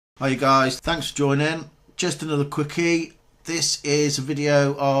Hi guys, thanks for joining. Just another quickie. This is a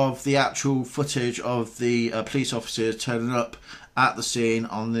video of the actual footage of the police officers turning up at the scene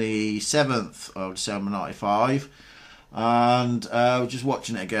on the 7th of December 95, and just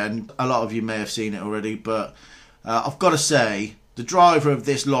watching it again. A lot of you may have seen it already, but I've got to say the driver of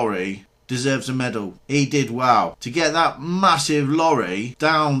this lorry deserves a medal. He did well to get that massive lorry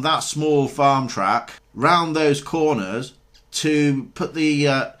down that small farm track, round those corners, to put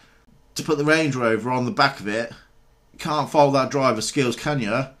the Range Rover on the back of it. You can't fault that driver's skills, can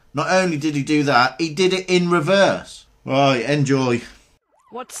you? Not only did he do that, he did it in reverse. Right, enjoy.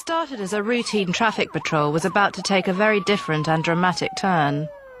 What started as a routine traffic patrol was about to take a very different and dramatic turn.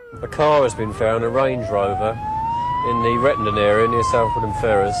 A car has been found, a Range Rover, in the Rettendon area near Salford and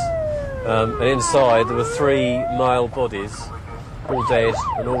Ferrers. And inside there were 3 male bodies, all dead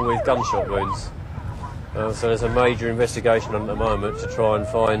and all with gunshot wounds. So there's a major investigation on at the moment to try and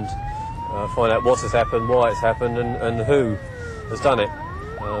find out what has happened, why it's happened, and who has done it.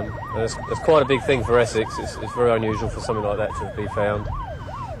 And it's quite a big thing for Essex. It's very unusual for something like that to be found.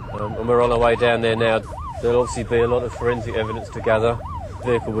 And we're on our way down there now. There'll obviously be a lot of forensic evidence to gather. The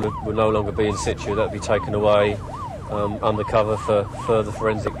vehicle will no longer be in situ. That'll be taken away undercover for further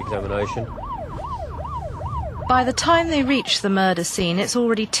forensic examination. By the time they reach the murder scene, it's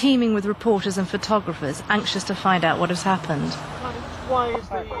already teeming with reporters and photographers anxious to find out what has happened.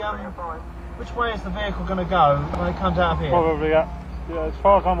 Which way is the vehicle going to go when it comes out of here? Probably, as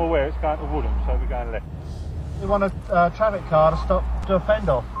far as I'm aware, it's going to Woodham, so we're going left. We want a traffic car to stop to a fend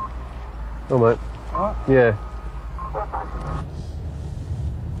off. Oh, mate. Right? Yeah.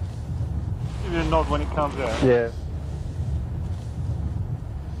 Give you a nod when it comes out. Yeah.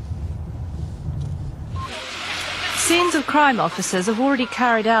 Scenes of crime officers have already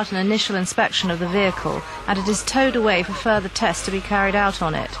carried out an initial inspection of the vehicle, and it is towed away for further tests to be carried out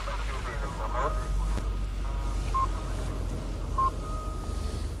on it.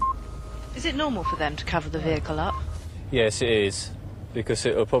 Is it normal for them to cover the vehicle up? Yes, it is, because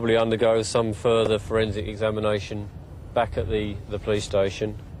it will probably undergo some further forensic examination back at the police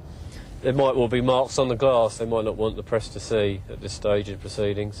station. There might well be marks on the glass they might not want the press to see at this stage of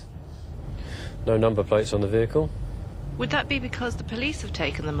proceedings. No number plates on the vehicle. Would that be because the police have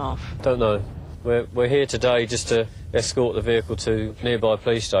taken them off? Don't know. We're here today just to escort the vehicle to a nearby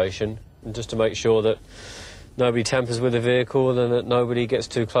police station and just to make sure that nobody tampers with the vehicle and that nobody gets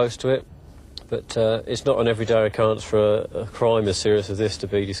too close to it. But it's not an everyday occurrence for a crime as serious as this to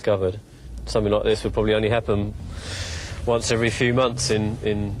be discovered. Something like this would probably only happen once every few months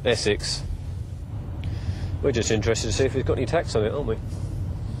in Essex. We're just interested to see if it's got any tax on it, aren't we?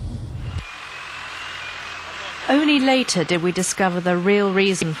 Only later did we discover the real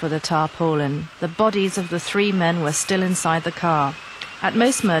reason for the tarpaulin. The bodies of the 3 men were still inside the car. At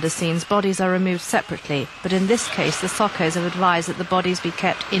most murder scenes, bodies are removed separately, but in this case the SOCOs have advised that the bodies be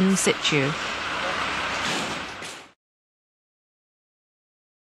kept in situ.